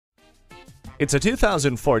It's a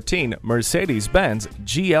 2014 Mercedes-Benz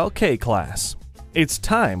GLK-Class. It's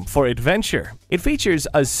time for adventure. It features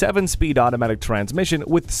a 7-speed automatic transmission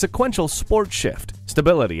with sequential sport shift,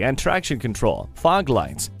 stability and traction control, fog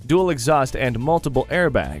lights, dual exhaust and multiple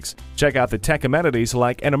airbags. Check out the tech amenities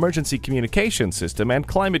like an emergency communication system and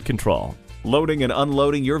climate control. Loading and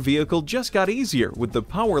unloading your vehicle just got easier with the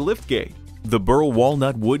power liftgate. The Burl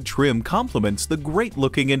Walnut wood trim complements the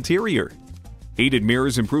great-looking interior. Heated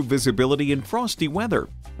mirrors improve visibility in frosty weather.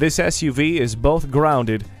 This SUV is both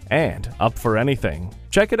grounded and up for anything.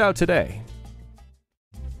 Check it out today.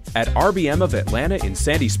 At RBM of Atlanta in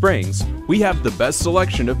Sandy Springs, we have the best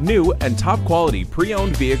selection of new and top-quality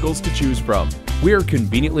pre-owned vehicles to choose from. We are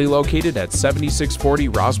conveniently located at 7640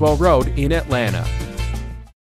 Roswell Road in Atlanta.